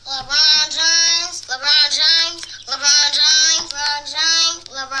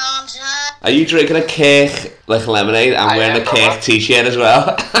Are you drinking a cake like lemonade and wearing a cake t-shirt as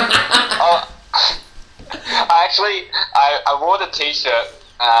well? I wore the t-shirt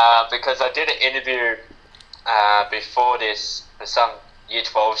because I did an interview before this for some Year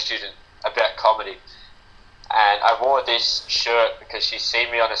 12 student about comedy, and I wore this shirt because she's seen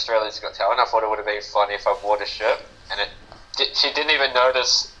me on Australia's Got Talent. I thought it would have been funny if I wore the shirt, and she didn't even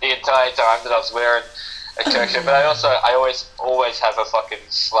notice the entire time that I was wearing a Kirk shirt. But I always have a fucking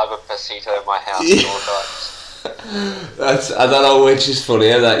slab of pasito in my house at all times. I don't know which is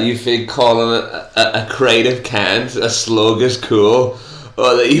funnier, that you think calling a creative can't a slug is cool,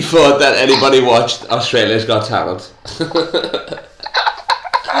 or that you thought that anybody watched Australia's Got Talent.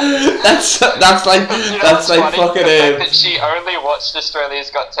 that's like funny? fucking. The fact that she only watched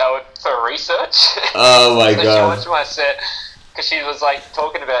Australia's Got Talent for research. Oh my so god! She watched my set because she was like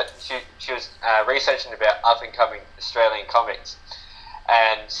talking about she was researching about up and coming Australian comics,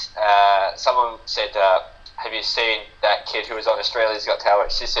 and someone said, "Have you seen that kid who was on Australia's Got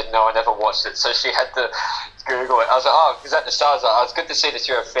Talent?" She said, "No, I never watched it." So she had to Google it. I was like, "Oh, because at the start, I was good to see that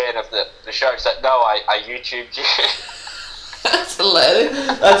you're a fan of the show." She's like, "No, I YouTubed you." That's hilarious.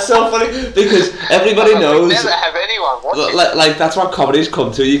 That's so funny because everybody knows. We never have anyone watching. Like that's what comedy's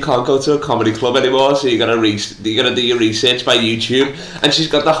come to. You can't go to a comedy club anymore, so you gotta do your research by YouTube. And she's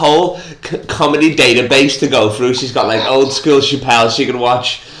got the whole comedy database to go through. She's got like old school Chappelle she can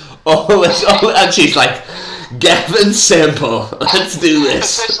watch. And she's like, Gavin Sempel, let's do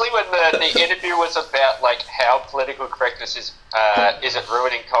this. Especially when the interview was about like how political correctness isn't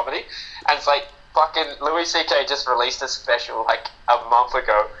ruining comedy, and it's like. Fucking Louis C.K. just released a special like a month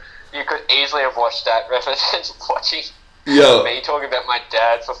ago. You could easily have watched that rather than watching me talking about my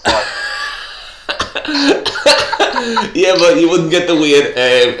dad for fun. Yeah, but you wouldn't get the weird.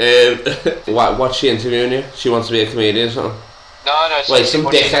 What's she interviewing you? She wants to be a comedian or something? No. Wait, some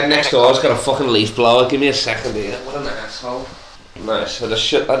dickhead next door's got a fucking leaf blower. Give me a second here. What an asshole. Nice. I just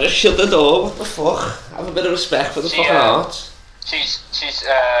shut the door. What the fuck? Have a bit of respect for the fucking arts. She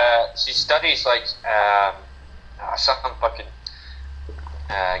studies like some fucking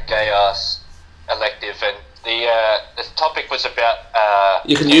gay ass elective, and the topic was about.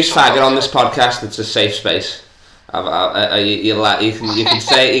 You can use faggot on this podcast. It's a safe space. You can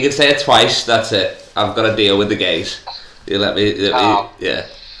say it twice. That's it. I've got to deal with the gays. You let me yeah.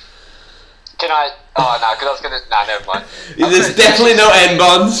 Can I? Oh no, because I was gonna. Nah, never mind. There's definitely no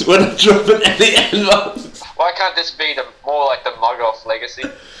N-bonds. We're not dropping any N-bonds. Why can't this be more like the mug-off legacy?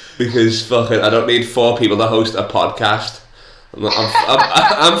 Because fucking, I don't need 4 people to host a podcast.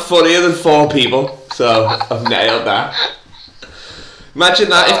 I'm funnier than 4 people, so I've nailed that. Imagine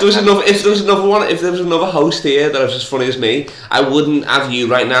that if there was another host here that was as funny as me, I wouldn't have you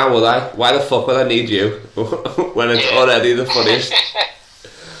right now, would I? Why the fuck would I need you when it's already the funniest?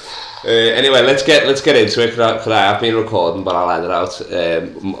 Anyway, let's get into it. Because I have been recording, but I'll edit out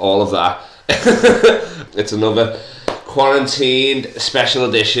all of that. It's another quarantined special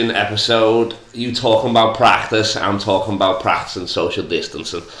edition episode. You talking about practice, I'm talking about practicing social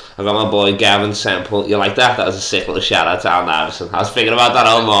distancing. I got my boy Gavin Sempel. You like that? That was a sick little shout out to Al Navison. I was thinking about that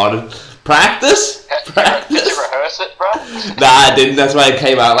all morning. Practice? Did you rehearse it, bro? Nah, I didn't. That's why it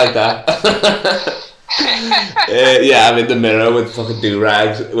came out like that. Yeah, I'm in the mirror with fucking a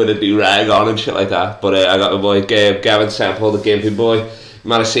do-rag on and shit like that. But I got my boy Gavin Sempel, the gimpy boy. You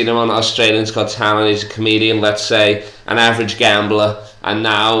might have seen him on Australians Got Talent. He's a comedian, let's say, an average gambler, and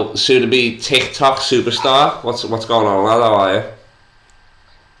now soon to be Tik Tok superstar. What's going on? How are you?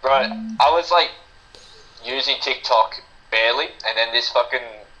 Right, I was like using TikTok barely, and then this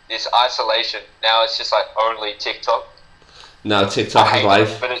isolation. Now it's just like only TikTok. No, TikTok is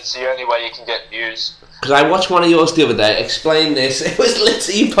life. But it's the only way you can get views. Because I watched one of yours the other day. Explain this. It was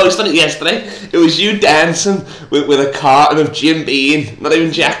literally, you posted it yesterday. It was you dancing with a carton of Jim Beam. Not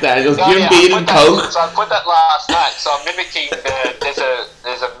even Jack Daniels. Jim Beam and Coke. So I put that last night. So I'm mimicking there's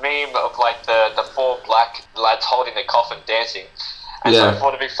a meme of like the 4 black lads holding the coffin dancing. And so I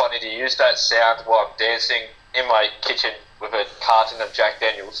thought it'd be funny to use that sound while I'm dancing in my kitchen with a carton of Jack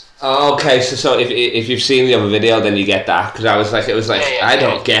Daniels. Oh, okay, so if you've seen the other video, then you get that. Because it was like, I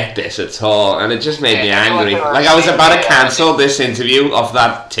don't get this at all. And it just made me angry. Like, I was about to cancel this interview off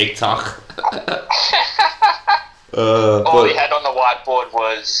that TikTok. All he had on the whiteboard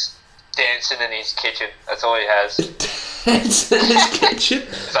was dancing in his kitchen. That's all he has. Dancing in his kitchen?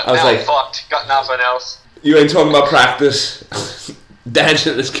 Like, I was like, fucked. Got nothing else. You ain't talking about practice.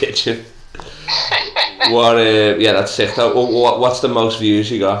 Dancing in his kitchen. That's sick. What's the most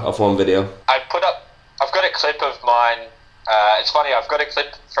views you got of one video? I've got a clip of mine. It's funny, I've got a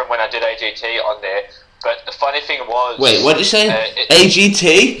clip from when I did AGT on there But the funny thing was... Wait, what did you say?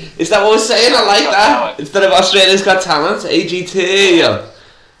 AGT? Is that what we're saying? I like that. Instead of Australia's Got Talent, AGT, yo.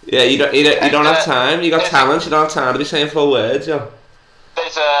 Yeah, you don't have time. You got talent, you don't have time to be saying full words, yo.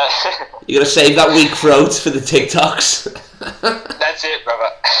 There's a... You gotta save that weak throat for the TikToks. That's it, brother.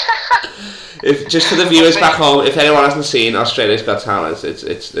 If just for the viewers back home, if anyone hasn't seen Australia's Got Talent,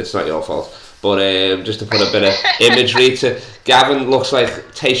 it's not your fault. But just to put a bit of imagery to Gavin looks like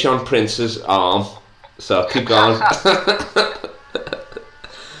Tayshaun Prince's arm. So keep going.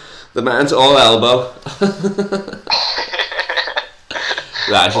 The man's all elbow.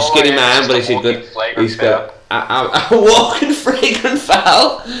 Nah, he's a skinny man, but he's a good. He's got a walking fragrant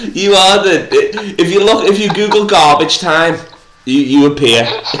foul. You are if you Google garbage time, you appear.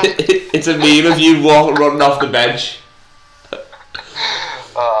 It's a meme of you running off the bench.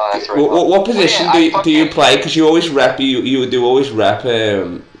 Oh, that's right. What position do you play? Because you always rep. You do always rep.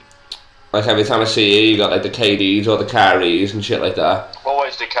 Like every time I see you, you got like the KDs or the carries and shit like that.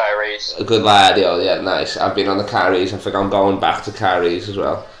 Always the carries. A good lad, yeah, nice. I've been on the carries. I think I'm going back to carries as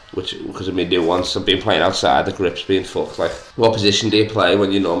well, because of me do once. I've been playing outside. The grip's being fucked. Like, what position do you play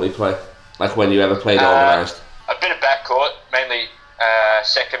when you normally play? Like when you ever played organised? A bit of backcourt, mainly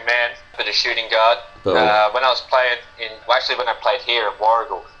second man, a bit of shooting guard. When I was playing when I played here in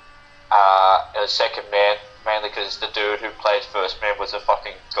Warragul, it was second man, mainly because the dude who played first man was a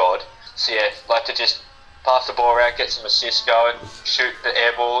fucking god. So yeah, like to just pass the ball around, get some assists going, shoot the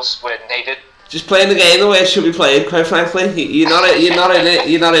air balls when needed. Just playing the game the way it should be played, quite frankly. You're not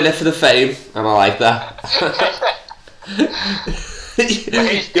in it for the fame, and I like that.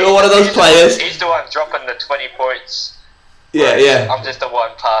 You're one of those players. He's the one dropping the 20 points. Yeah. I'm just the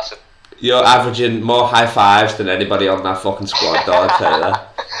one passing. You're averaging more high fives than anybody on that fucking squad, though, I'll tell you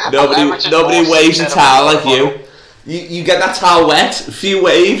that. Nobody waves a towel like you. You get that towel wet, a few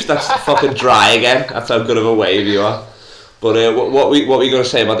waves, that's fucking dry again. That's how good of a wave you are. But what were you going to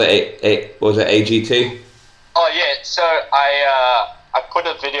say about the what was it, AGT? Oh yeah, so I put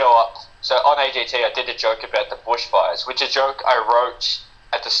a video up. So on AGT I did a joke about the bushfires, which is a joke I wrote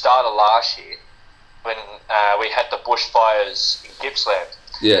at the start of last year when we had the bushfires in Gippsland.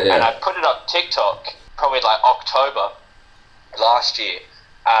 Yeah. And I put it up TikTok probably like October last year,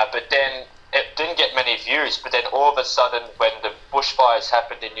 but then it didn't get many views. But then all of a sudden, when the bushfires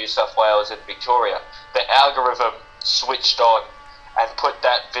happened in New South Wales and Victoria, the algorithm switched on and put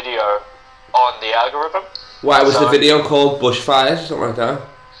that video on the algorithm. Why was the video called bushfires or something like that?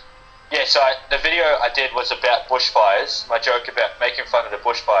 Yeah, so the video I did was about bushfires, my joke about making fun of the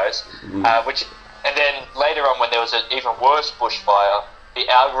bushfires, and then later on when there was an even worse bushfire, the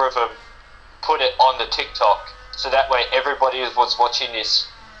algorithm put it on the TikTok, so that way everybody was watching this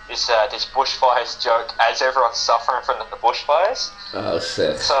bushfires joke as everyone's suffering from the bushfires. Oh,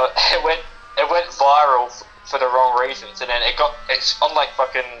 sick. So it went viral for the wrong reasons, and then it's on like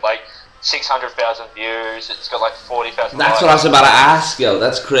fucking like 600,000 views. It's got like 40,000. That's likes. What I was about to ask, yo.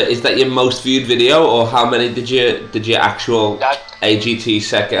 That's great. Is that your most viewed video, or how many did your actual AGT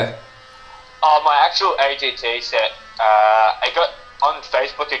set get? Oh, my actual AGT set. It got on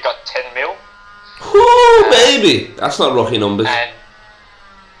Facebook. It got 10 mil. Whoo, baby! That's not rookie numbers. And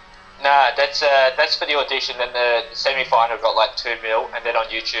nah, that's for the audition. Then the semi-final got like 2 mil, and then on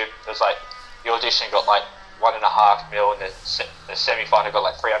YouTube it was like the audition got like 1.5 mil, and the semi-final got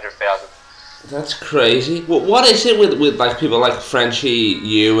like 300,000. That's crazy. What is it with like people like Frenchie,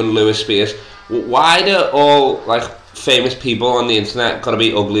 you, and Lewis Spears? Why do all like famous people on the internet gotta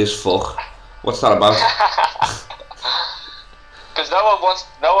be ugly as fuck? What's that about? Because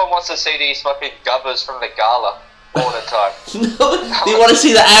no one wants to see these fucking gubbers from the gala all the time. Do you want to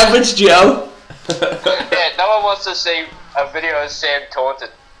see the average Joe? Yeah, no one wants to see a video of Sam Taunton.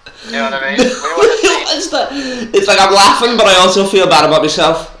 You know what I mean? We want to see. It's like I'm laughing, but I also feel bad about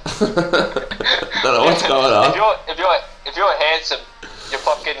myself. Don't know what's going on. If you're handsome, you're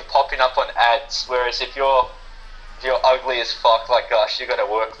fucking popping up on ads. Whereas if you're ugly as fuck like us, you got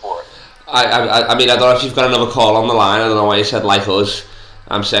to work for it. I mean, I don't know if you've got another call on the line. I don't know why you said like us.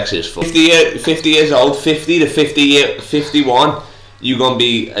 I'm sexy as fuck. 50 years old, 50 to 51, you're going to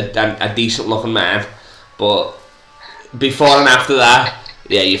be a decent looking man. But before and after that,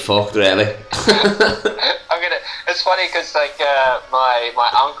 yeah, you fucked, really. It's funny because like my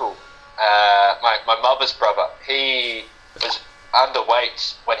uncle, my mother's brother, he was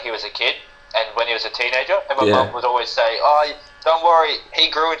underweight when he was a kid and when he was a teenager, and my mum would always say, "Oh, don't worry, he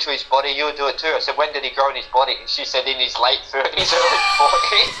grew into his body, you'll do it too." I said, "When did he grow in his body?" And she said, "In his late 30s, early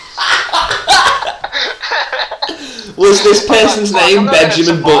 40s. Was this person's name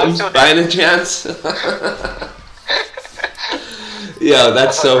Benjamin Button, by any chance? Yeah,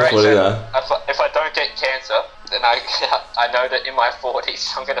 that's so great. funny. So That. if I don't get cancer, then I know that in my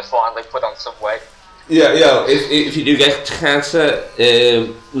 40s I'm gonna finally put on some weight. Yeah. If you do get cancer,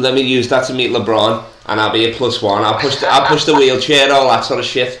 let me use that to meet LeBron, and I'll be a +1. I'll push the wheelchair, all that sort of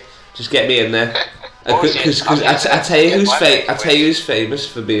shit. Just get me in there. Because I tell you who's famous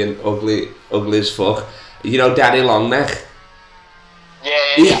for being ugly as fuck. You know, Daddy Longneck.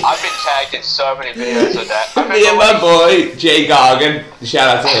 Yeah. I've been tagged in so many videos of that. Me and my boy Jay Gargan,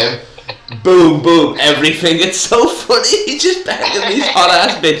 shout out to him. Boom, everything. It's so funny. He's just banging these hot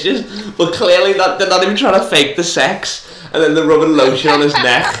ass bitches, but clearly they're not even trying to fake the sex. And then they're rubbing lotion on his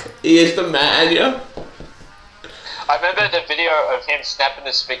neck. He is the man, yo. I remember the video of him snapping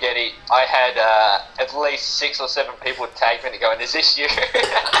the spaghetti. I had at least 6 or 7 people tag me and going, "Is this you?" Remember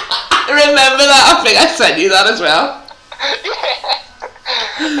that? I think I sent you that as well. Yeah.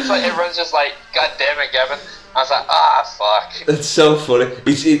 It's like everyone's just like, "God damn it, Gavin." I was like, fuck. That's so funny. Have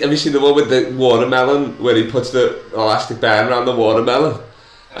you seen the one with the watermelon where he puts the elastic band around the watermelon?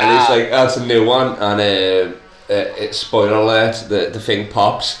 And he's like, "Oh, it's a new one." And it's spoiler alert, the thing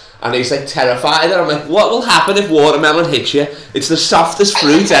pops. And he's like terrified. And I'm like, what will happen if watermelon hits you? It's the softest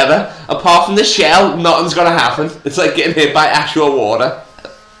fruit ever. Apart from the shell, nothing's gonna happen. It's like getting hit by actual water.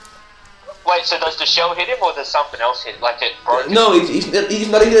 Wait, so does the shell hit him or does something else hit? Like it broke? No, he's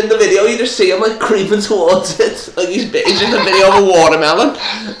not even in the video. You just see him like creeping towards it. Like he's in the video of a watermelon.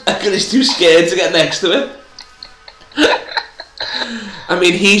 And he's too scared to get next to it. I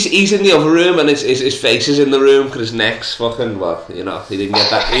mean, he's in the other room and his face is in the room because his neck's fucking, well, you know, he didn't get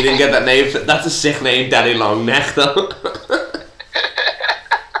that name. That's a sick name, Daddy Longneck, though.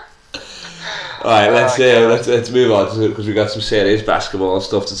 Alright, let's move on because we got some serious basketball and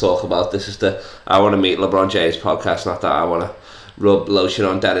stuff to talk about. This is the I Want to Meet LeBron James podcast, not that I want to rub lotion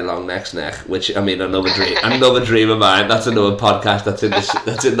on Daddy Longneck's neck, which, I mean, another dream of mine. That's another podcast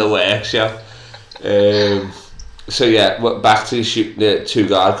that's in the works, yeah. So yeah, back to shooting the 2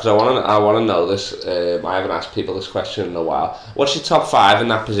 guard because I want to know this. I haven't asked people this question in a while. What's your top 5 in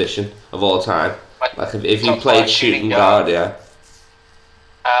that position of all time? Like if you played shooting guard, yeah.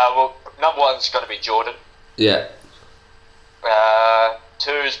 Well, number 1's got to be Jordan. Yeah.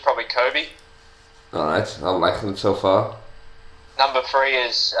 2 is probably Kobe. All right, I'm liking it so far. Number 3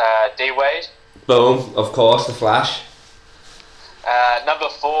 is D Wade. Boom, of course, the Flash. Number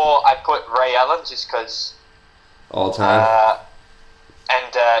 4, I put Ray Allen just because. All time.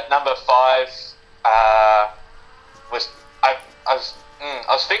 And number 5 was I was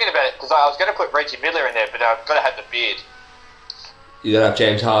thinking about it because I was going to put Reggie Miller in there, but I've got to have the beard. You gotta have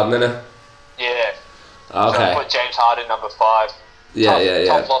James Harden in it. Yeah. Okay. So I put James Harden number 5. Yeah.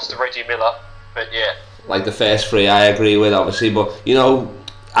 Top loss to Reggie Miller, but yeah. Like the first 3, I agree with obviously, but you know,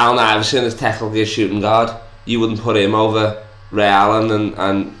 Allen Iverson is technically a shooting guard. You wouldn't put him over Ray Allen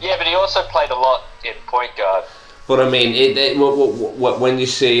and. Yeah, but he also played a lot in point guard. But I mean, when you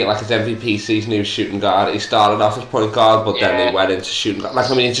see like his MVP season, he was shooting guard. He started off as point guard, but then he went into shooting guard. Like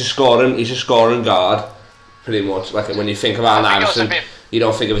I mean, he's a scoring guard, pretty much. Like when you think of Allen Iverson, you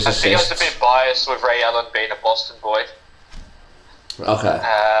don't think of his assists. I think I was a bit biased with Ray Allen being a Boston boy. Okay.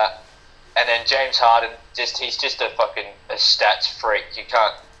 And then James Harden, he's just a stats freak. You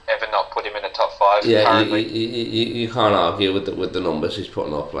can't ever not put him in the top 5. Yeah, currently. you can't argue with the numbers he's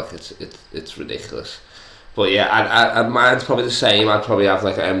putting up. Like it's ridiculous. But yeah, mine's probably the same. I'd probably have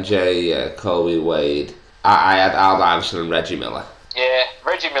like MJ, Kobe, Wade. I had Allen Iverson and Reggie Miller. Yeah,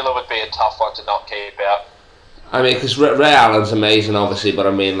 Reggie Miller would be a tough one to not keep out. I mean, because Ray Allen's amazing, obviously, but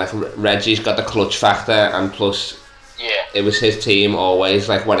I mean, like Reggie's got the clutch factor, and plus, it was his team always.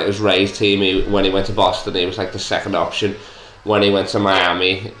 Like when it was Ray's team, when he went to Boston, he was like the second option. When he went to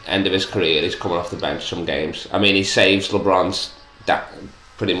Miami, end of his career, he's coming off the bench some games. I mean, he saves LeBron's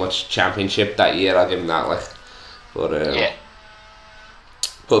pretty much championship that year. I'll give him that. Like, but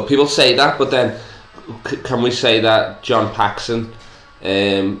but people say that, but then can we say that John Paxson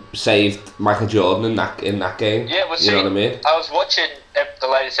saved Michael Jordan in that game? Yeah, well, you know what I mean? I was watching the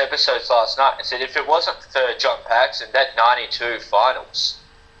latest episodes last night and said if it wasn't for John Paxson, that 92 finals,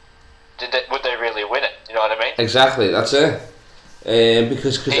 would they really win it? You know what I mean? Exactly, that's it.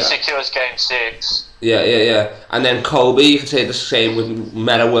 Because he secures game 6. Yeah. And then Kobe, you could say the same with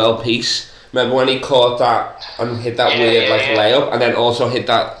Meta World Peace. Remember when he caught that and hit that weird layup, and then also hit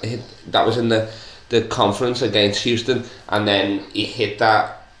that was in the conference against Houston, and then he hit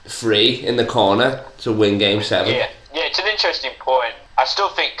that free in the corner to win game 7. Yeah, it's an interesting point. I still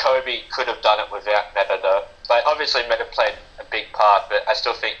think Kobe could have done it without Meta though. Like obviously Meta played a big part, but I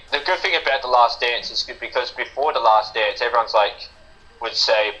still think the good thing about The Last Dance is good because before The Last Dance, everyone's like would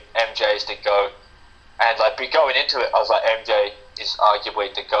say MJ's the GOAT. And like going into it, I was like, MJ is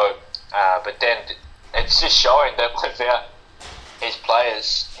arguably the GOAT. But then it's just showing that without his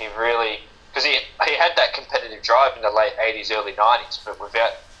players, he really... Because he had that competitive drive in the late 80s, early 90s, but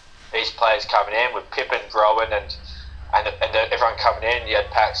without these players coming in, with Pippen growing and everyone coming in, you had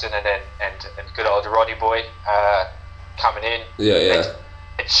Paxson and good old Roddy Boy coming in. Yeah.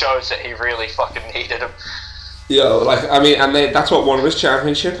 It shows that he really fucking needed him. Yeah, like, I mean, and that's what won him his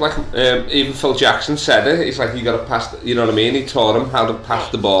championship. Like, even Phil Jackson said it. He's like, you got to pass. You know what I mean? He taught him how to pass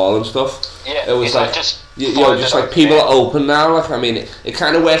the ball and stuff. Yeah, it was like just like people are open now. Like, I mean, it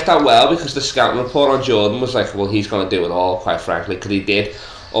kind of worked out well because the scouting report on Jordan was like, well, he's going to do it all, quite frankly, because he did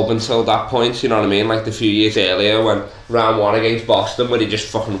up until that point. You know what I mean? Like the few years earlier when round 1 against Boston, when he just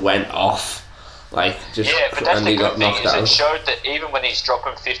fucking went off. Like, just, but that's the good thing is it showed that even when he's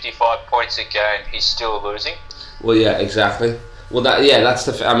dropping 55 points a game, he's still losing. Well, yeah, exactly. Well, that's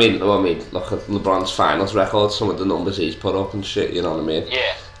the. I mean, look at LeBron's finals record, some of the numbers he's put up and shit. You know what I mean?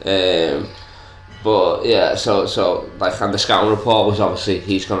 Yeah. But yeah, so like, and the scouting report was obviously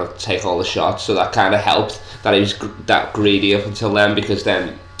he's gonna take all the shots, so that kind of helped that he was that greedy up until then, because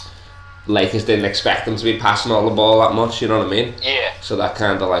then Lakers didn't expect him to be passing all the ball that much. You know what I mean? Yeah. So that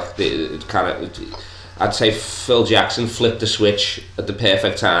kind of like I'd say Phil Jackson flipped the switch at the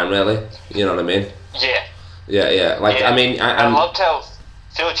perfect time, really. You know what I mean? Yeah. Yeah. Like, yeah. I mean, I loved how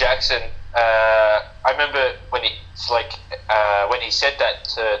Phil Jackson. I remember when he said that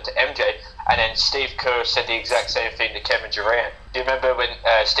to MJ, and then Steve Kerr said the exact same thing to Kevin Durant. Do you remember when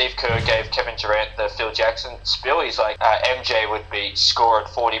Steve Kerr gave Kevin Durant the Phil Jackson spill? He's like, MJ would be scoring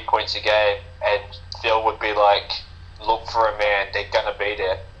 40 points a game, and Phil would be like, look for a man, they're gonna be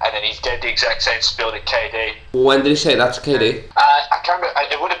there. And then he gave the exact same spill to KD. When did he say that to KD? I can't remember.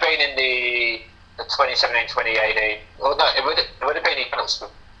 It would have been in the 2017-2018. Well, no, it would have been in finals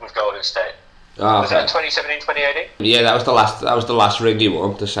with Golden State. Oh, was that 2017-2018? Yeah, that was the last ring he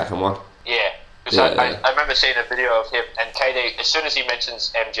won. The second one. Yeah. I remember seeing a video of him, and KD, as soon as he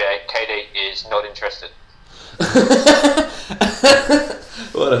mentions MJ, KD is not interested.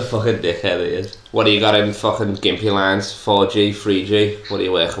 What a fucking dickhead he is. What do you got in fucking gimpy lines? 4G, 3G? What are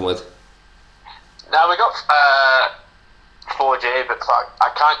you working with? No, we got 4G, but I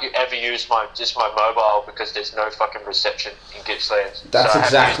can't ever use my mobile because there's no fucking reception in Gippsland. That's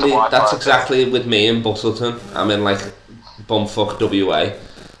exactly with me in Bustleton. I'm in like bumfuck WA.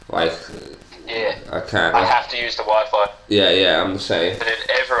 Like, yeah, I have to use the Wi-Fi. Yeah, I'm the same. But then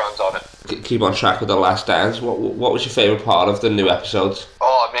everyone's on it. Keep on track with The Last Dance. What was your favourite part of the new episodes?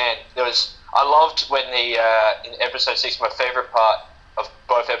 Oh man, I loved when in episode 6, my favourite part of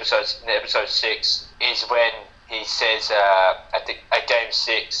both episodes, in episode 6, is when he says at game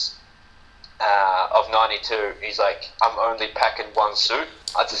 6 of 92, he's like, I'm only packing one suit.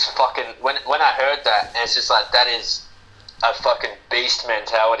 I just fucking, when I heard that, and it's just like, that is a fucking beast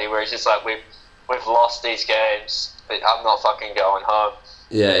mentality, where it's just like, we've lost these games, but I'm not fucking going home.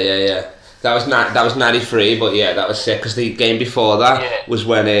 Yeah. That was 93, but yeah, that was sick, because the game before that was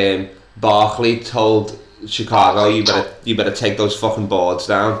when Barkley told Chicago, you better take those fucking boards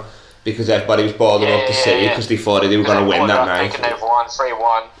down, because everybody was boarding up the city because they thought they were going to win that night. Thinking they've won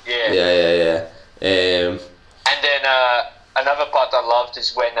 3-1. Yeah. And then another part I loved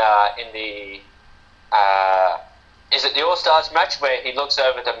is when in the is it the All-Stars match where he looks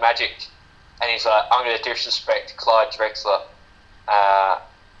over the Magic and he's like, I'm going to disrespect Clyde Drexler.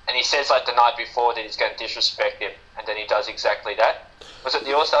 And he says like the night before that he's going to disrespect him, and then he does exactly that. Was it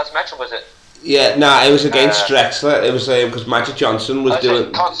the All-Stars match or was it? Yeah, it was against Drexler. It was because Magic Johnson was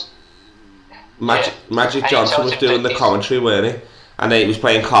doing... Magic Johnson was doing the commentary, weren't he? And he was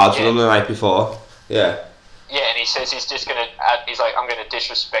playing cards with him the night before. Yeah. Yeah, and he says he's just going to... he's like, I'm going to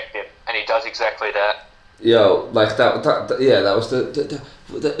disrespect him. And he does exactly that. Yo, like that was the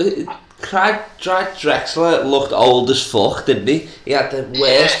Clyde Drexler looked old as fuck, didn't he? He had the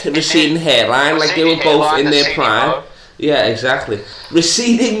worst receding hairline, like they were both in their prime. Mo. Yeah, exactly.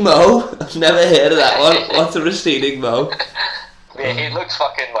 Receding Mo? I've never heard of that one. What's a receding Mo? Yeah, he looks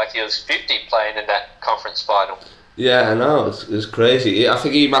fucking like he was 50 playing in that conference final. Yeah, I know, it was crazy. I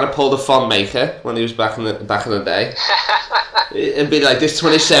think he might have pulled a Font Maker when he was back in the day. It'd be like this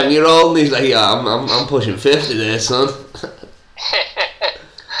 27-year-old, and he's like, yeah, I'm pushing 50 there, son.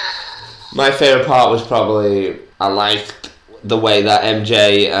 My favourite part was probably, I liked the way that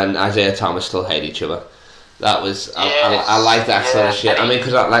MJ and Isaiah Thomas still hate each other. That was, I like that sort of shit. I mean,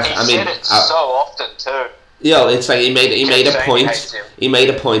 because he said it so often too. Yo, it's like he made a point. He made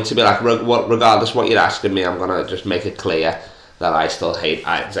a point to be like, regardless what you're asking me, I'm gonna just make it clear that I still hate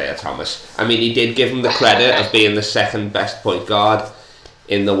Isaiah Thomas. I mean, he did give him the credit of being the second best point guard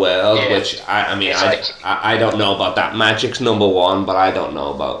in the world, which I don't know about that. Magic's number one, but I don't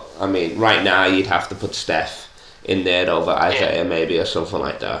know about. I mean, right now you'd have to put Steph in there over Isaiah maybe or something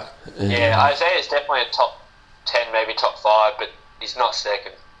like that. Yeah, Isaiah's definitely a top 10, maybe top 5, but he's not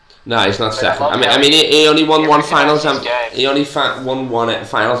second. No, he's not second. I mean, he only won one finals. He only won one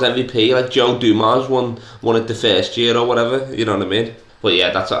finals MVP. Like Joe Dumas won it the first year or whatever. You know what I mean? But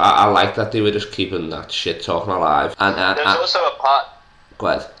yeah, that's I like that they were just keeping that shit talking alive. And there's also a part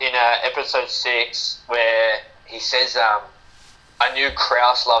in episode 6 where he says, "I knew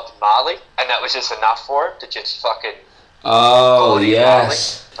Krause loved Marley, and that was just enough for him to just fucking." Oh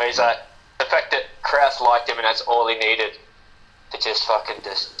yes. Marley. Where he's like, the fact that Krause liked him and that's all he needed to just fucking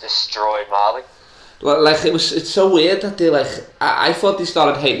destroy Marley. Well, like it's so weird that they like. I thought they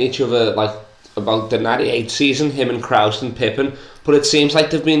started hating each other like about the '98 season, him and Krause and Pippen, but it seems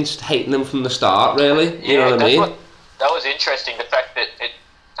like they've been hating them from the start. Really, you know what I mean? That was interesting. The fact that it,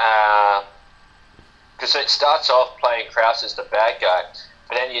 because it starts off playing Krause as the bad guy,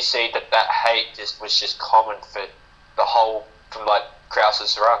 but then you see that hate was just common for the whole from like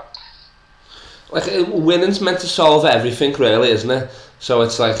Krause's run. Like winning's meant to solve everything, really, isn't it? So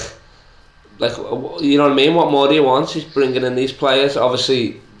it's like you know what I mean? What more do you want? He's bringing in these players.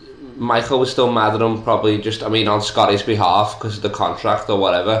 Obviously, Michael was still mad at him, probably just, I mean, on Scotty's behalf because of the contract or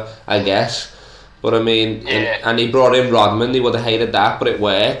whatever, I guess. But I mean, and he brought in Rodman. He would have hated that, but it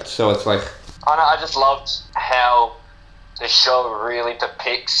worked. So it's like, I just loved how the show really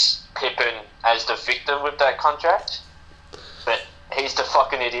depicts Pippen as the victim with that contract, but he's the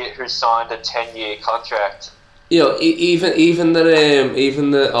fucking idiot who signed a 10-year contract. You know, even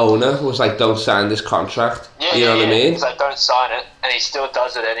the owner was like, "Don't sign this contract." You know what I mean? He's like, "Don't sign it," and he still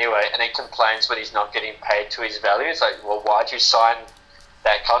does it anyway. And he complains when he's not getting paid to his value. It's like, well, why'd you sign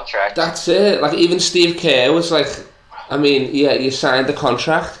that contract? That's it. Like even Steve Kerr was like, I mean, yeah, you signed the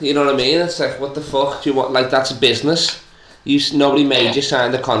contract. You know what I mean? It's like, what the fuck do you want? Like that's a business. Nobody made you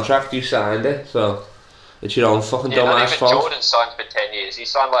sign the contract. You signed it, so it's your own fucking dumbass fault. Jordan signed for 10 years. He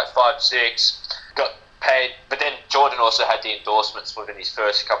signed like 5-6, got paid, but then Jordan also had the endorsements within his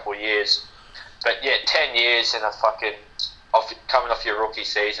first couple of years. But yeah, 10 years in a fucking coming off your rookie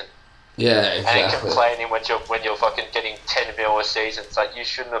season. Yeah, exactly. And complaining when you're fucking getting 10 mil a season. It's like, you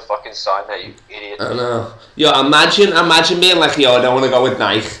shouldn't have fucking signed that, you idiot. I know. Yo, imagine being like, yo, I don't want to go with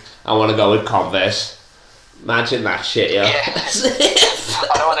Nike. I want to go with Converse. Imagine that shit, yo. Yeah.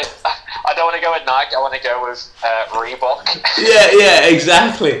 I don't want to go with Nike. I want to go with Reebok. Yeah,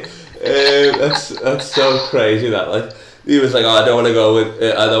 exactly. That's so crazy that like he was like, oh, I don't want to go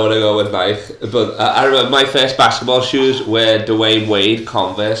with Nike. But I remember my first basketball shoes were Dwayne Wade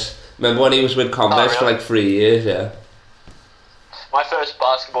Converse. Remember when he was with Converse for like 3 years? Yeah. My first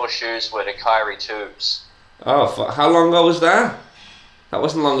basketball shoes were the Kyrie 2s. Oh, how long ago was that? That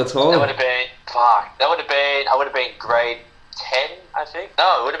wasn't long at all. That would have been I would have been grade 10, I think.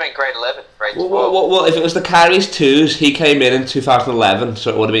 No, it would have been grade 11, grade 12. Well, if it was the Kyrie's 2s, he came in 2011, so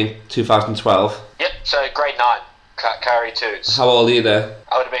it would have been 2012. Yep, so grade 9, Kyrie 2s. How old are you there?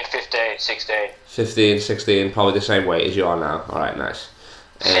 I would have been 15, 16. 15, 16, probably the same weight as you are now. Alright, nice.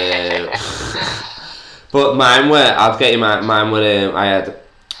 But mine were, I'll get you mine were, I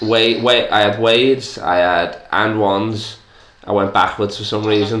had Wade's, I had and ones. I went backwards for some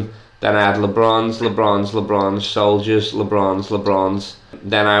reason. Then I had LeBrons, Soldiers, LeBrons.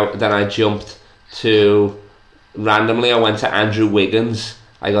 Then I jumped to, randomly I went to Andrew Wiggins.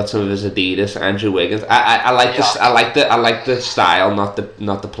 I got some of his Adidas, Andrew Wiggins. I like this. I like the style, not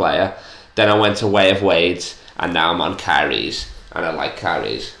the player. Then I went to Way of Wade's, and now I'm on Kyrie's, and I like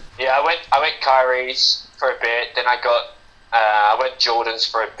Kyrie's. Yeah, I went Kyrie's for a bit. Then I went Jordan's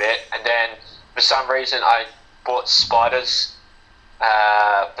for a bit, and then for some reason I bought Spiders.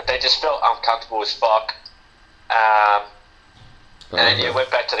 But they just felt uncomfortable as fuck. And then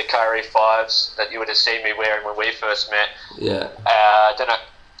went back to the Kyrie 5s that you would have seen me wearing when we first met. Yeah.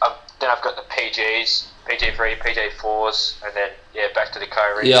 Then I've got the PGs, PG3, PG4s, and then back to the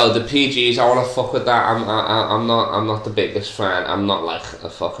Kyrie. Yo, the PGs, I want to fuck with that. I'm not the biggest fan. I'm not like a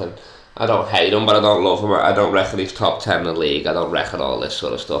fucking. I don't hate him, but I don't love him. I don't reckon he's top 10 in the league. I don't reckon all this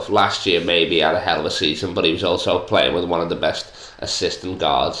sort of stuff. Last year, maybe he had a hell of a season, but he was also playing with one of the best assistant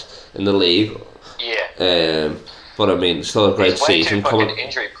guards in the league. Yeah. But I mean, still a great season. He's way too fucking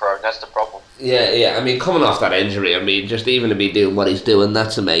injury prone. That's the problem. Yeah. I mean, coming off that injury, I mean, just even to be doing what he's doing,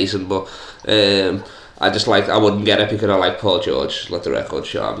 that's amazing. But I wouldn't get it because I like Paul George. Let the record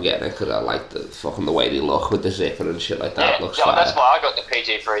show I'm getting it because I like the way they look with the zipper and shit like that. Looks fire. That's why I got the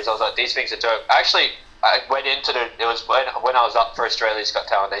PG3s. I was like, these things are dope. Actually, I went into it was when I was up for Australia's Got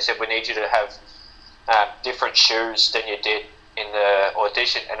Talent. They said we need you to have different shoes than you did in the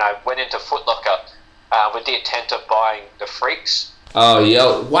audition, and I went into Foot Locker with the intent of buying the Freaks. Oh,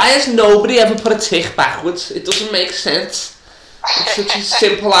 yo, why has nobody ever put a tick backwards? It doesn't make sense. It's such a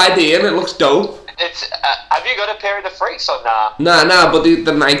simple idea and it looks dope. It's have you got a pair of the Freaks or nah? Nah, but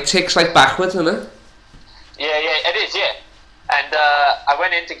the Nike tick's like backwards, isn't it? Yeah, it is, yeah. And I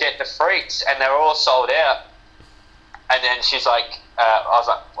went in to get the Freaks, and they were all sold out. And then she's like, I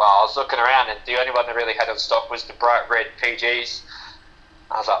was looking around, and the only one that really had in stock was the bright red PGs.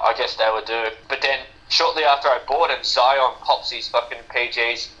 I was like, I guess they would do. But then, shortly after I bought them, Zion pops these fucking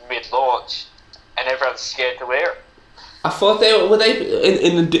PGs mid-launch, and everyone's scared to wear it. I thought were they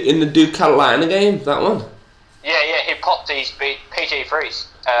in the Duke Carolina game, that one? Yeah, he popped these PG Frees.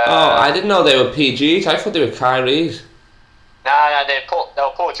 I didn't know they were PGs. I thought they were Kyrie's. No, they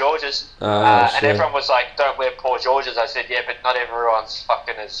were Paul George's. And everyone was like, don't wear Paul George's. I said, yeah, but not everyone's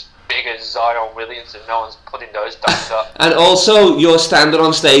fucking as big as Zion Williamson. No one's putting those backs up. And also, you're standing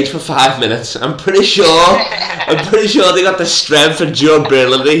on stage for 5 minutes. I'm pretty sure they got the strength and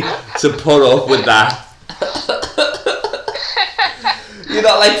durability to put up with that. You're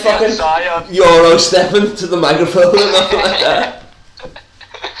not like fucking Euro stepping to the microphone or nothing like that.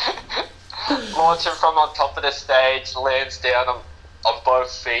 Launching from on top of the stage, lands down on both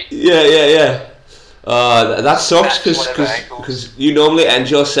feet. Yeah. That sucks because you normally end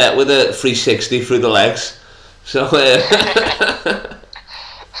your set with a 360 through the legs. So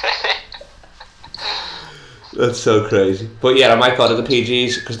that's so crazy. But yeah, I might go to the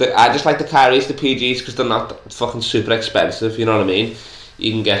PGs because I just like the Kyries, the PGs, because they're not fucking super expensive. You know what I mean?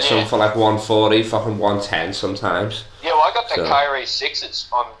 You can get some for like 140, fucking 110 sometimes. Yeah, well, I got the Kyrie 6s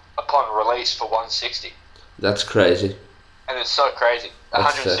upon release for 160. That's crazy. And it's so crazy.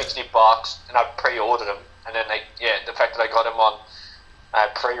 $160, and I pre-ordered them, and then the fact that I got them on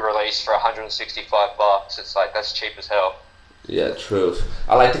pre-release for $165, it's like, that's cheap as hell. Yeah, true.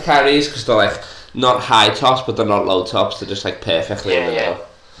 I like the Kyries because they're like not high tops, but they're not low tops. They're just like perfectly in the middle.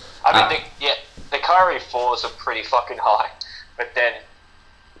 I mean, the Kyrie 4s are pretty fucking high, but then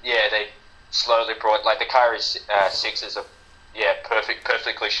they slowly brought, like, the Kyrie 6s are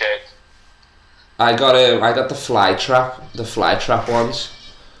perfectly shaped. I got the fly trap ones.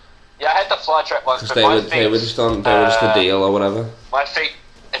 Yeah, I had the fly trap ones, but they were just a deal or whatever. My feet,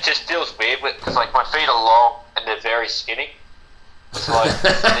 it just feels weird because like my feet are long and they're very skinny. So like,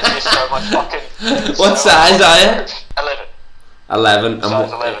 there's just so much fucking. What size are you? 11. 11.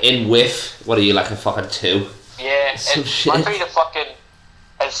 Size 11. In width, what are you, like a fucking 2? Yeah, my feet are fucking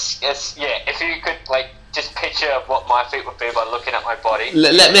if you could like just picture what my feet would be by looking at my body.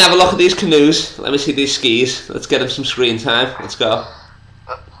 Let me have a look at these canoes. Let me see these skis. Let's get them some screen time. Let's go.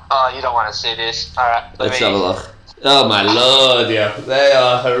 Oh, you don't want to see this. Alright, let's have a look. Oh my lord, yeah. They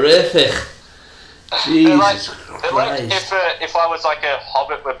are horrific. Jesus Christ. They're like if I was like a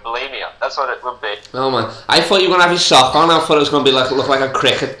hobbit with bulimia. That's what it would be. Oh man. I thought you were going to have your sock on. I thought it was going to be look like a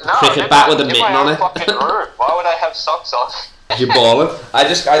cricket bat with a mitten on it. Why would I have socks on? You're balling. I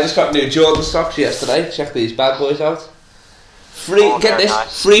just got new Jordan socks yesterday. Check these bad boys out. Free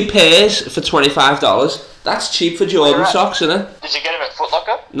pairs for $25. That's cheap for Jordan socks, isn't it? Did you get them at Foot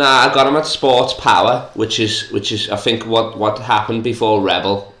Locker? Nah, I got them at Sports Power, which is I think what happened before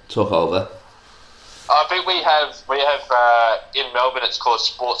Rebel took over. I think we have in Melbourne. It's called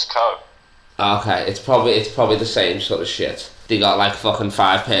Sports Co. Okay, it's probably the same sort of shit. They got like fucking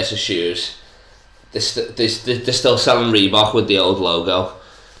 5 pairs of shoes. They're still selling Reebok with the old logo.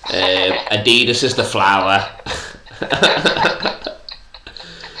 Adidas is the flower.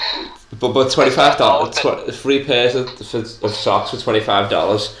 but $25, 3 pairs of socks for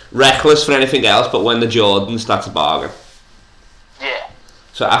 $25. Reckless for anything else, but when the Jordans, that's a bargain. Yeah.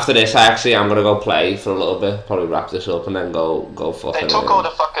 So after this, I'm gonna go play for a little bit. Probably wrap this up and then go fucking. They took all the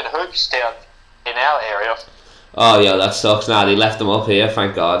fucking hoops down in our area. Oh yeah, that sucks. Nah, they left them up here,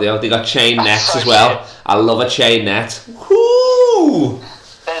 thank God. They got chain nets as well. Shit. I love a chain net. Woo!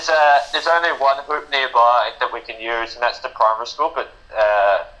 There's only one hoop nearby that we can use, and that's the primary school. But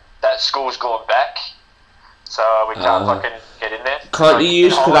that school's gone back, so we can't fucking get in there. Can't you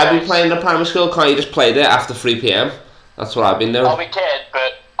use? Could I be playing the primary school? Can't you just play there after 3 p.m? That's what I've been doing. Oh, we can,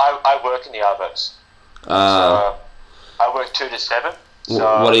 but I work in the Arvos. So I work 2 to 7.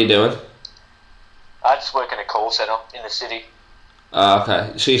 So what are you doing? I just work in a call centre in the city.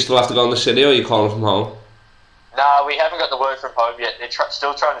 Okay. So you still have to go in the city, or are you calling from home? No, we haven't got the work from home yet. They've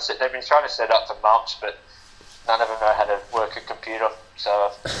been trying to set up for months, but none of them know how to work a computer.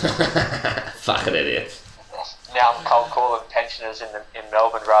 So fucking idiots. now I'm cold calling pensioners in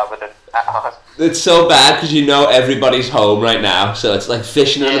Melbourne rather than at home. It's so bad because you know everybody's home right now, so it's like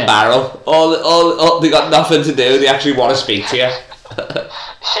fishing in a barrel. All they got nothing to do. They actually want to speak to you.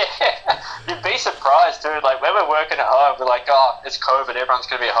 Yeah, you'd be surprised, dude. Like when we're working at home, we're like, oh, it's COVID. Everyone's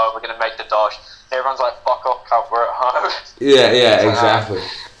gonna be at home. We're gonna make the dosh. Everyone's like, fuck off, cunt. We're at home. Yeah, exactly.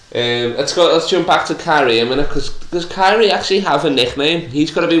 Let's jump back to Kyrie a minute, because does Kyrie actually have a nickname? He's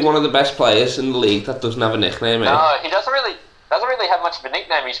got to be one of the best players in the league that doesn't have a nickname. No, he doesn't really have much of a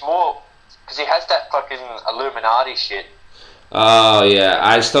nickname. He's more because he has that fucking Illuminati shit. Oh yeah,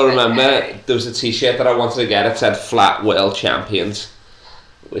 I still remember there was a T-shirt that I wanted to get. It said "Flat World Champions,"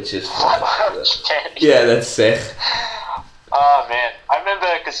 which is yeah, that's sick. Oh man, I remember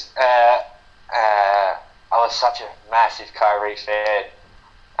because I was such a massive Kyrie fan.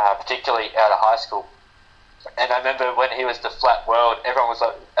 Particularly out of high school. And I remember when he was the flat world, everyone was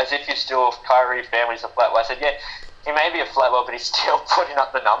like, as if you're still a Kyrie fan when he's a flat world. I said, yeah, he may be a flat world, but he's still putting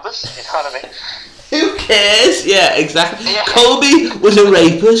up the numbers. You know what I mean? Who cares? Yeah, exactly. Yeah. Kobe was a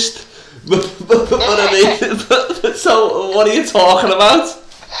rapist. But I mean, but so what are you talking about?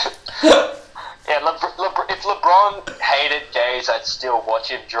 Yeah, if LeBron hated gays, I'd still watch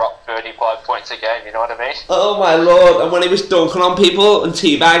him drop 35 points a game, you know what I mean? Oh my lord, and when he was dunking on people and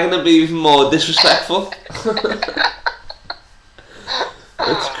teabagging, it'd be even more disrespectful.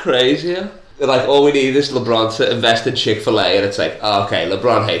 It's crazy. Like, all we need is LeBron to invest in Chick-fil-A, and it's like, oh, okay,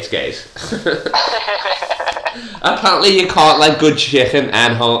 LeBron hates gays. Apparently you can't like good chicken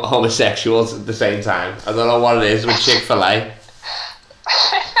and homosexuals at the same time. I don't know what it is with Chick-fil-A.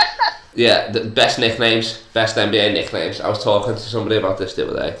 Yeah, the best nicknames, best NBA nicknames. I was talking to somebody about this the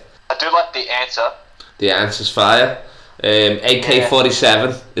other day. I do like the answer. The answer's fire.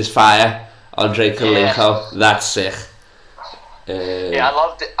 AK-47 is fire. Andre Kalinko, that's sick. Yeah, I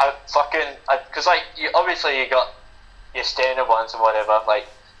loved it. Because like obviously you got your standard ones and whatever. Like,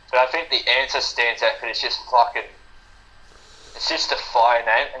 but I think the answer stands out because it's just fucking. It's just a fire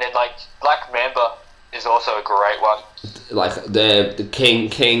name, and then like Black Mamba is also a great one. Like the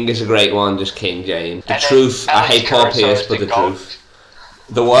King is a great one, just King James. The Truth, I hate Paul Pierce, but the Truth.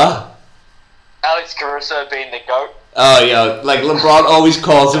 The what? Alex Caruso being the GOAT. Oh yeah, like LeBron always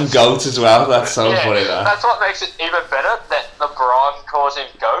calls him GOAT as well. That's so funny though. That's what makes it even better, that LeBron calls him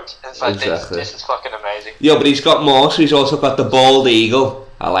GOAT. It's like, exactly. This is fucking amazing. Yeah, but he's got more, so he's also got the Bald Eagle.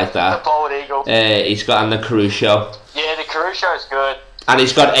 I like that. The Bald Eagle. He's got and the Caruso. Yeah, the Caruso is good. And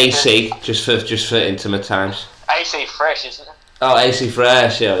he's got AC, just for intimate times. AC Fresh, isn't it? Oh, AC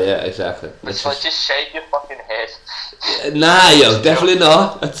Fresh, yeah, exactly. It's like, just shave your fucking head. Nah, yo, definitely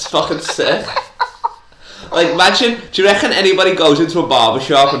not. That's fucking sick. Like, imagine, do you reckon anybody goes into a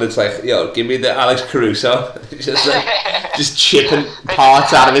barbershop and it's like, yo, give me the Alex Caruso? Just like, just chipping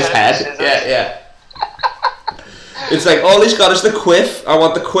parts out of his head. Yeah. It's like, all he's got is the quiff. I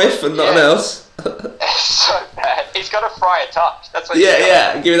want the quiff and nothing else. It's so bad. He's got a Friar Tuck. That's what.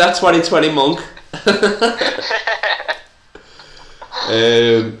 Yeah. Give me that 2020 monk.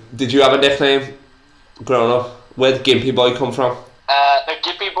 Did you have a nickname growing up? Where did Gimpy Boy come from? The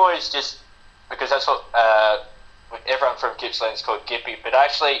Gimpy Boy is just because that's what everyone from Gippsland is called Gimpy. But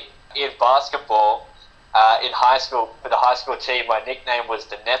actually, in basketball, in high school, for the high school team, my nickname was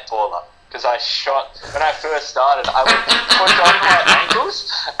the Netballer. Because I shot, when I first started, I would push off my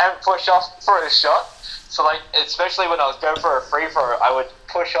ankles and push off for a shot. So like, especially when I was going for a free throw, I would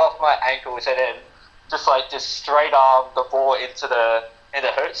push off my ankles and then just straight arm the ball into the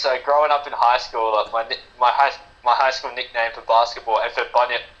hoop. So growing up in high school, like my high school nickname for basketball and for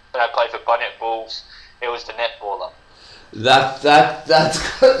Bunyip, when I played for Bunyip Bulls, it was the Netballer. That's not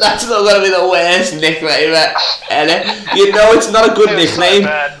gonna be the worst nickname ever. You know it's not a good nickname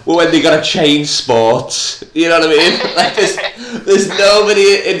when they gotta change sports. You know what I mean? Like there's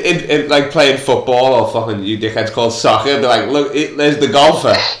nobody in like playing football or fucking you dickheads called soccer. They're like, look, there's the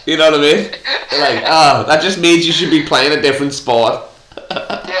golfer. You know what I mean? They're like, oh, that just means you should be playing a different sport.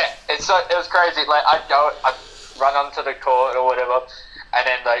 Yeah, it was crazy. Like I'd run onto the court or whatever. And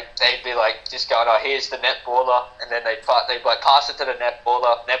then they'd be like, just going, oh, here's the Netballer. And then they'd like pass it to the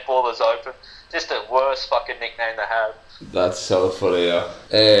Netballer. Netballer's open. Just the worst fucking nickname to have. That's so funny,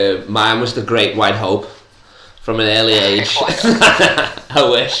 yeah. Mine was the Great White Hope from an early age. I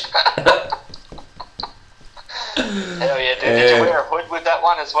wish. Hell yeah, dude. Did you wear a hood with that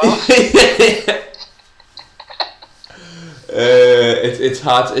one as well? It's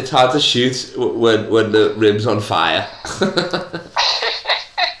hard to shoot when the rim's on fire.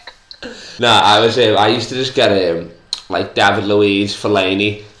 I used to just get like David Luiz,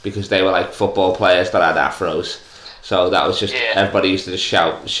 Fellaini, because they were like football players that had afros. So that was just, everybody used to just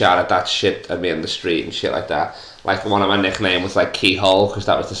shout at that shit at me in the street and shit like that. Like, one of my nickname was like Keyhole, because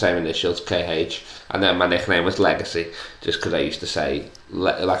that was the same initials, KH. And then my nickname was Legacy, just because I used to say,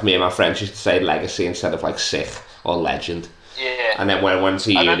 like, me and my friends used to say Legacy instead of like Sick or Legend. Yeah. And then when I went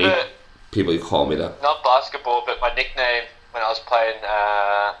to uni, people would call me that. Not basketball, but my nickname when I was playing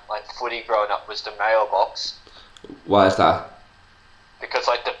like footy growing up was the Mailbox. Why is that? Because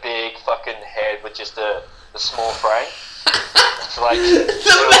like the big fucking head with just the small frame. So like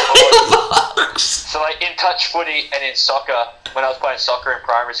so like in touch footy and in soccer, when I was playing soccer in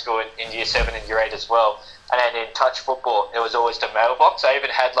primary school in year 7 and year 8 as well, and then in touch football it was always the Mailbox. I even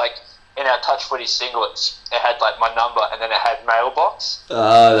had like in our touch footy singlets it had like my number and then it had Mailbox.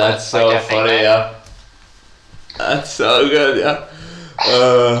 Oh, that's so funny, yeah. That's so good, yeah.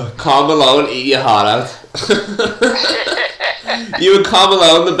 Karl Malone, eat your heart out. You and Karl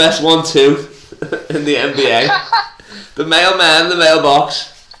Malone, the best 1-2 in the NBA. The mailman, the mailbox.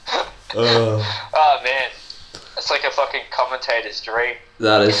 Oh man, it's like a fucking commentator's dream.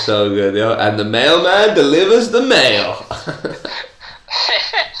 That is so good, yo. And the mailman delivers the mail.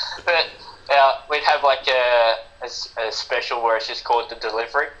 But we'd have like a special where it's just called the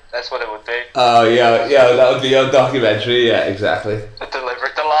delivery. That's what it would be. Oh yeah, that would be your documentary. Yeah, exactly.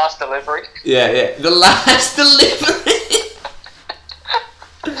 The last delivery. Yeah, the last delivery.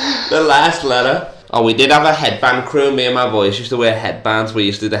 The last letter. Oh, we did have a headband crew. Me and my boys used to wear headbands. We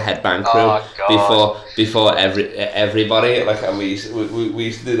used to do the headband crew before everybody. Like, and we used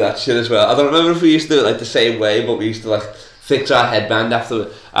to do that shit as well. I don't remember if we used to do it like the same way, but we used to like fix our headband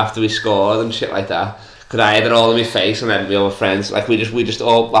after we scored and shit like that. Cause I had it all in my face, and then my other friends, like we just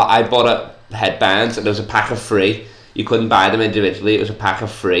all. I bought a headbands, and there was a pack of 3. You couldn't buy them individually. It was a pack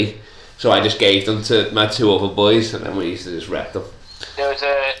of 3. So I just gave them to my 2 other boys, and then we used to just rep them. There was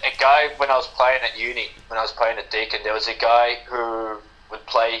a guy when I was playing at uni, when I was playing at Deakin, there was a guy who would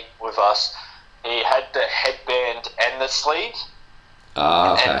play with us. He had the headband and the sleeve.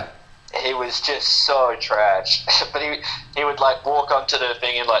 Oh, okay. And he was just so trash. But he would like walk onto the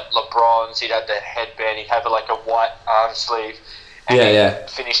thing in like LeBron's, he'd have the headband, he'd have like a white arm sleeve. And he'd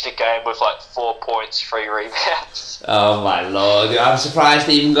finish the game with like 4 points, 3 rebounds. Oh my lord, I'm surprised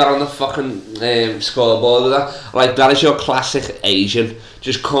he even got on the fucking scoreboard with that. Like, that is your classic Asian.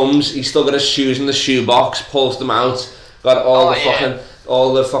 Just comes, he's still got his shoes in the shoebox, pulls them out, got all the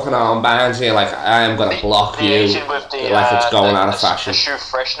fucking armbands, and you're like, I am gonna block you. Asian with the, like it's going out of fashion. The shoe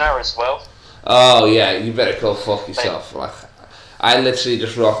freshener as well. Oh yeah, you better go fuck yourself. Like, I literally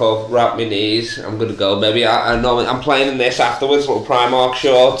just rock up, wrap my knees, I'm gonna go, baby. I know I'm playing in this afterwards, little Primark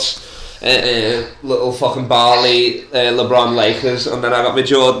shorts, little fucking Bball, LeBron Lakers, and then I got my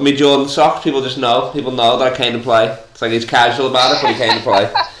Jordan socks. People know that I came to play. It's like he's casual about it, but he came to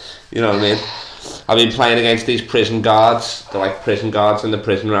play. You know what I mean? I've been playing against these prison guards. They're like prison guards in the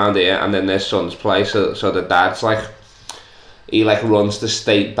prison around here, and then their sons play, so the dad's like, he like runs the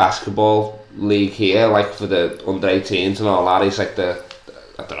state basketball league here, like for the under 18s and all that. He's like the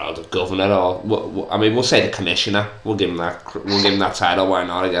governor, or I mean, we'll say the commissioner. We'll give him that title. Why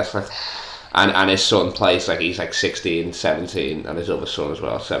not? I guess. Like, and his son plays, like, he's like 16, 17, and his other son as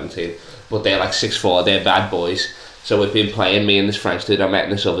well, 17. But they're like 6'4", they're bad boys. So we've been playing, me and this French dude I met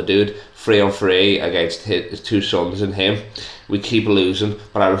and this other dude, 3-on-3 against his 2 sons and him. We keep losing,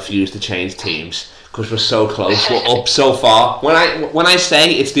 but I refuse to change teams because we're so close. We're up so far. When I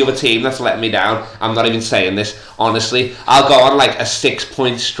say it's the other team that's letting me down, I'm not even saying this. Honestly, I'll go on like a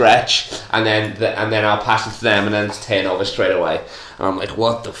 6-point stretch, and then I'll pass it to them, and then it's turnover straight away. And I'm like,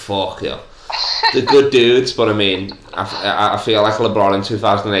 what the fuck, yo? They're good dudes, but I mean, I feel like LeBron in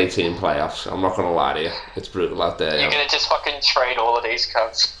 2018 playoffs. I'm not gonna lie to you, it's brutal out there. You're gonna just fucking trade all of these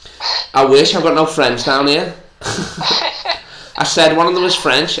cunts. I wish. I've got no friends down here. I said one of them was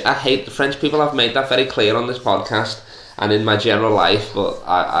French. I hate the French people. I've made that very clear on this podcast and in my general life. But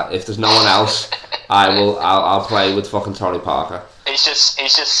if there's no one else, I'll play with fucking Tony Parker. He's just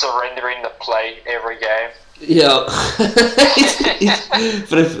surrendering the play every game. Yeah,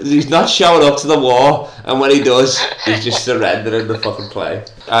 but if he's not showing up to the war, and when he does, he's just surrendering the fucking play.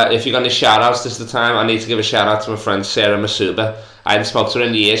 If you're going to shout outs, this is the time. I need to give a shout out to my friend Sarah Masuba. I hadn't spoke to her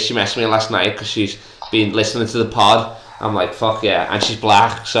in years. She messaged me last night because she's been listening to the pod. I'm like, fuck yeah, and she's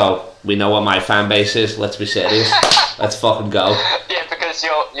black, so we know what my fan base is. Let's be serious. Let's fucking go. Yeah, because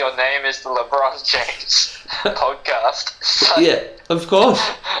your name is the LeBron James podcast. So, yeah, of course.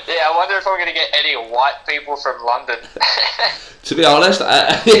 Yeah, I wonder if I'm going to get any white people from London. To be honest, to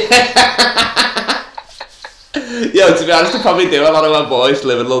be honest, I probably do. A lot of my boys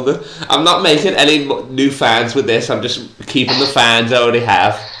live in London. I'm not making any new fans with this. I'm just keeping the fans I already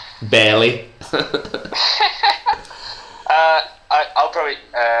have. Barely. I'll probably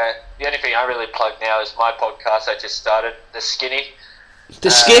the only thing I really plug now is my podcast I just started, The Skinny. The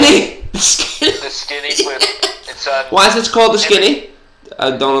Skinny. The Skinny. It's Why is it called The Skinny?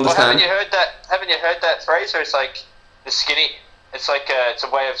 I don't understand. Well, haven't you heard that phrase? Where it's like the skinny. It's like it's a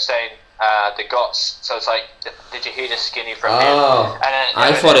way of saying the gots. So it's like, did you hear the skinny from him?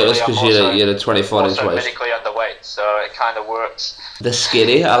 I thought it was because you're a 24-inch waist. Medically underweight, so it kind of works. The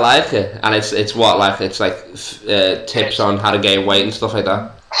Skinny, I like it, and it's what, like, it's like tips on how to gain weight and stuff like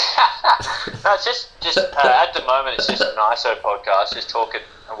that. No, it's just at the moment it's just an ISO podcast, just talking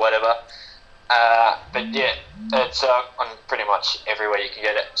and whatever. But yeah, it's on pretty much everywhere you can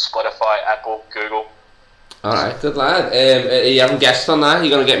get it. Spotify, Apple, Google. Alright, good lad. Are you having guests on that? You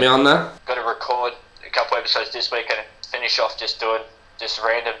going to get me on there? Got to record a couple episodes this week and finish off just doing just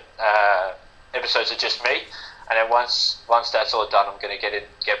random episodes of just me. And then once that's all done, I'm going to get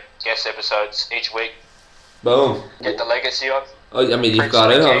guest episodes each week. Boom. Get the legacy on. Oh, I mean, you've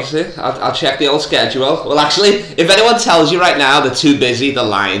got it, obviously. I'll check the old schedule. Well, actually, if anyone tells you right now they're too busy, they're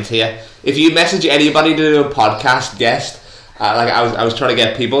lying to you. If you message anybody to do a podcast guest, I was trying to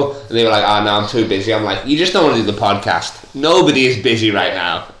get people, and they were like, "Oh no, I'm too busy." I'm like, "You just don't want to do the podcast. Nobody is busy right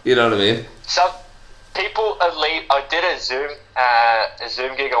now." You know what I mean? Some people I did a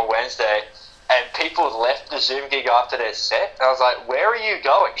Zoom gig on Wednesday, and people left the Zoom gig after their set. And I was like, "Where are you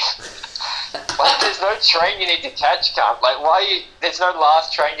going?" Like, there's no train you need to catch, cunt. Like, there's no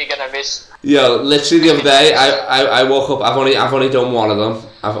last train you're gonna miss. Yo, literally the other day, I woke up. I've only done one of them.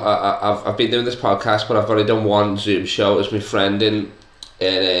 I've been doing this podcast, but I've only done one Zoom show. It's my friend in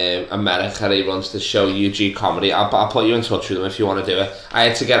America. He runs the show UG Comedy. I'll put you in touch with him if you want to do it.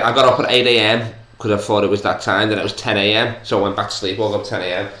 I got up at 8 a.m. because I thought it was that time. Then it was 10 a.m. So I went back to sleep. Woke up 10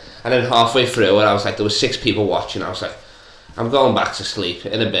 a.m. And then halfway through it, I was like, there was 6 people watching. I was like, I'm going back to sleep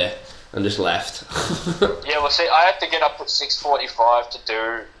in a bit. And just left. Yeah, well, see, I have to get up at 6:45 to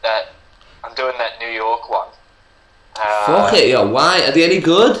do that. I'm doing that New York one. Fuck it, yo. Why? Are they any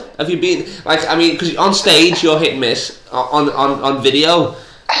good? Have you been... Like, I mean, because on stage, you're hit and miss. On video,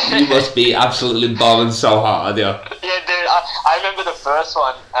 you must be absolutely bombing so hard, yo. Yeah, dude. I remember the first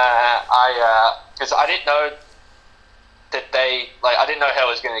one. Because I didn't know that I didn't know how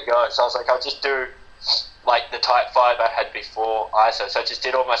it was going to go. So I was like, I'll just do... like the type 5 I had before ISO. So I just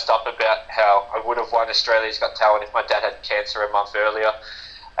did all my stuff about how I would have won Australia's Got Talent if my dad had cancer a month earlier,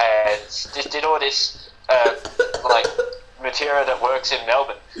 and just did all this like material that works in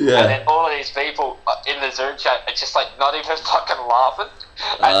Melbourne. Yeah. And then all of these people in the Zoom chat are just like not even fucking laughing.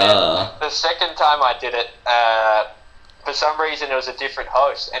 And then the second time I did it, for some reason it was a different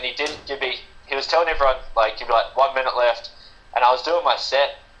host, and he was telling everyone like, he'd be like 1 minute left, and I was doing my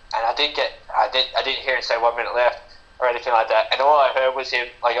set. And I didn't hear him say 1 minute left or anything like that. And all I heard was him,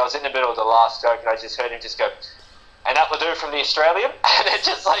 like, I was in the middle of the last joke, and I just heard him just go, "And that will do from the Australian." And it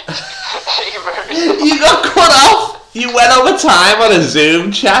just like he moved. You got cut off. You went over time on a Zoom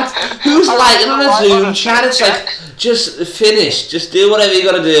chat. Who's like on a Zoom chat? It's like, just finish. Just do whatever you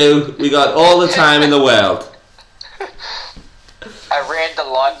got to do. We got all the time in the world. I ran the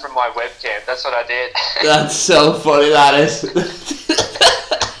light from my webcam. That's what I did. That's so funny. That is.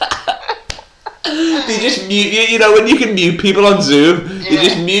 They just mute you, you know, when you can mute people on Zoom, they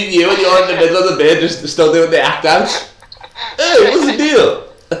just mute you and you're in the middle of the bed just still doing the act out. Hey, what's the deal?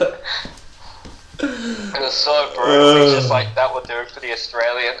 It was so brutal. He's just like, "That will do for the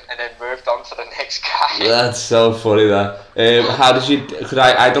Australian," and then moved on to the next guy. That's so funny, that. How did you... Because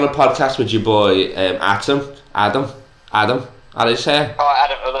I done a podcast with your boy, Adam. How do you say it? Oh,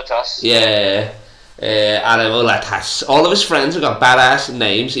 Adam Ulitas. Yeah. Adam Ulitas. All of his friends have got badass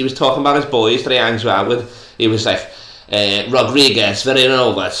names. He was talking about his boys that he hangs out with. He was like, Rodriguez,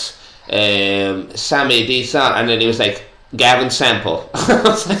 Villalobos, Sammy Dizon, and then he was like, Gavin Sempel. I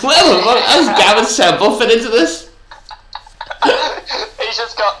was like, where the fuck? How does Gavin Sempel fit into this? He's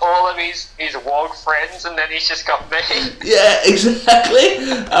just got all of his WOG friends, and then he's just got me. Yeah, exactly.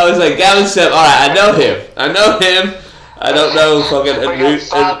 I was like, Gavin Sempel, alright, I know him. I don't know fucking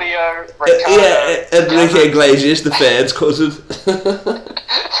Fabio, Ricardo, Enrique Iglesias, the Fed's cousin.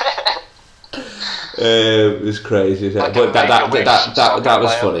 It was crazy, like, but that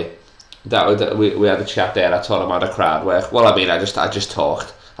was funny. We had a chat there. I told him how the crowd work. Well, I mean, I just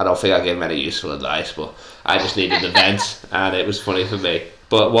talked. I don't think I gave him any useful advice, but I just needed the vent, and it was funny for me.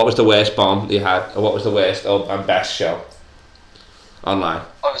 But what was the worst bomb you had? Or what was the worst and best show online?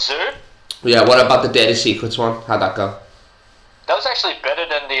 On Zoom? Yeah. What about the Dirty Secrets one? How'd that go? That was actually better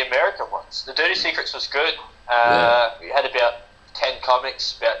than the American ones. The Dirty Secrets was good. We had about 10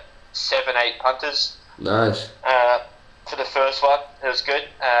 comics, about 7-8 punters. Nice. For the first one, it was good.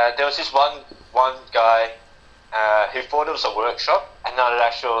 There was this one guy who thought it was a workshop and not an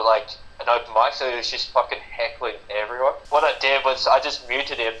actual, like, an open mic, so he was just fucking heckling everyone. What I did was I just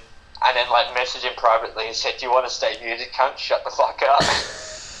muted him and then, like, messaged him privately and said, "Do you want to stay muted, cunt? Shut the fuck up."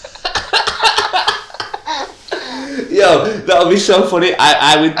 Yo, that would be so funny.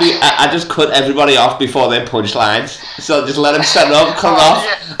 I just cut everybody off before their punchlines, so just let them set up, come off,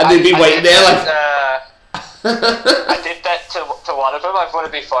 yeah. and they'd be waiting there like. I did that to one of them. I thought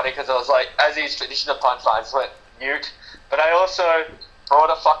it'd be funny because I was like, as he's finishing the punchlines, went mute. But I also brought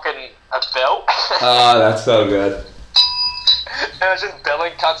a bell. Oh, that's so good. And I was just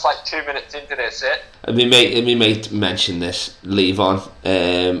belling cunts like 2 minutes into their set. And my mate mentioned this, Levon.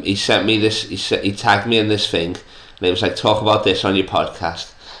 He sent me this, he tagged me in this thing, and he was like, talk about this on your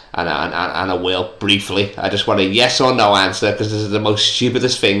podcast. And I will, briefly. I just want a yes or no answer, because this is the most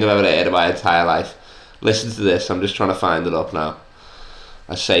stupidest thing I've ever heard in my entire life. Listen to this, I'm just trying to find it up now.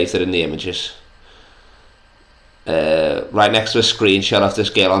 I saved it in the images. Right next to a screenshot of this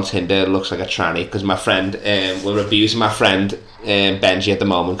girl on Tinder. It looks like a tranny, because my friend, we're abusing my friend Benji at the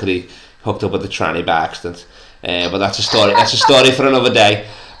moment because he hooked up with the tranny by accident. But that's a story for another day.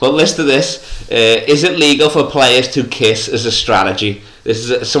 But listen to this. Is it legal for players to kiss as a strategy? This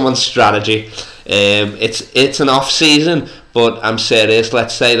is someone's strategy. It's an off season, but I'm serious.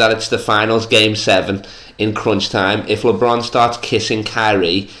 Let's say that it's the finals, game 7 in crunch time. If LeBron starts kissing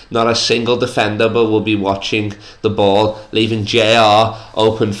Kyrie, not a single defender will be watching the ball, leaving JR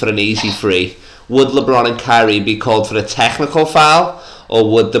open for an easy free. Would LeBron and Kyrie be called for a technical foul,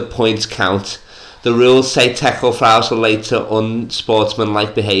 or would the points count? The rules say technical fouls relate to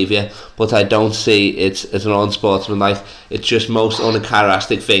unsportsmanlike behaviour, but I don't see it as an unsportsmanlike. It's just most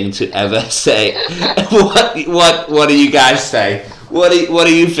uncharacteristic thing to ever say. What do you guys say? What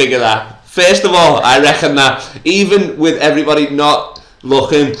do you think of that? First of all, I reckon that even with everybody not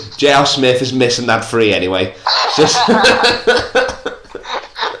looking, J.R. Smith is missing that free anyway. Just yeah,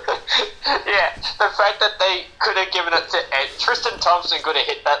 the fact that they could have given it to Tristan Thompson could have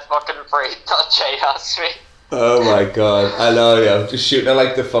hit that fucking free, not J.R. Smith. Oh my god, I know, yeah. Just shooting it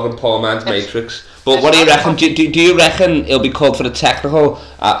like the fucking poor man's Matrix. But what do you reckon? Do you reckon it'll be called for the technical,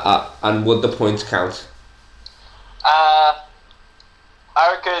 and would the points count? I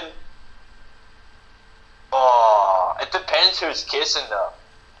reckon. Oh, it depends who's kissing though.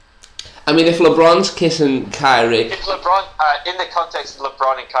 I mean, if LeBron's kissing Kyrie... If LeBron, in the context of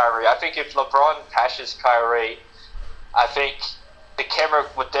LeBron and Kyrie, I think if LeBron passes Kyrie, I think the camera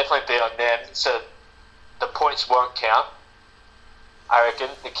would definitely be on them, so the points won't count. I reckon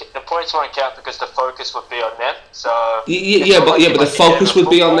the points won't count because the focus would be on them. So but the focus would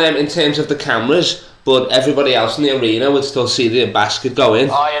be on them in terms of the cameras, but everybody else in the arena would still see the basket go in.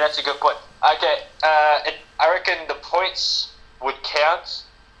 Oh yeah, that's a good point. Okay, I reckon the points would count,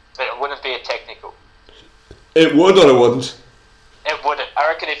 but it wouldn't be a technical. It would or it wouldn't? It wouldn't. I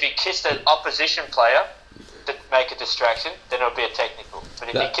reckon if he kissed an opposition player to make a distraction, then it would be a technical. But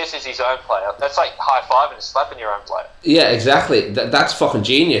if he kisses his own player, that's like high-fiving and slapping your own player. Yeah, exactly. That's fucking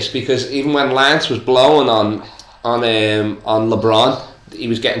genius, because even when Lance was blowing on LeBron, he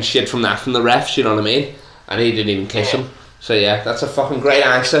was getting shit from the refs, you know what I mean? And he didn't even kiss him. So yeah, that's a fucking great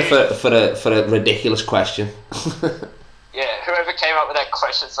answer for a ridiculous question. Yeah, whoever came up with that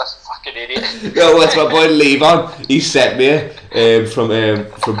question's a fucking idiot. No, it's my boy Levon. He sent me it from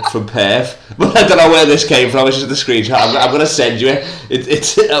Perth. But I don't know where this came from. It's just a screenshot. I'm going to send you it.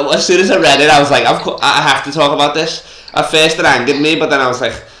 It's as soon as I read it, I was like, I have to talk about this. At first it angered me, but then I was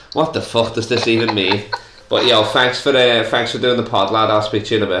like, what the fuck does this even mean? But yo, thanks for doing the pod, lad. I'll speak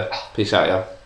to you in a bit. Peace out, yo.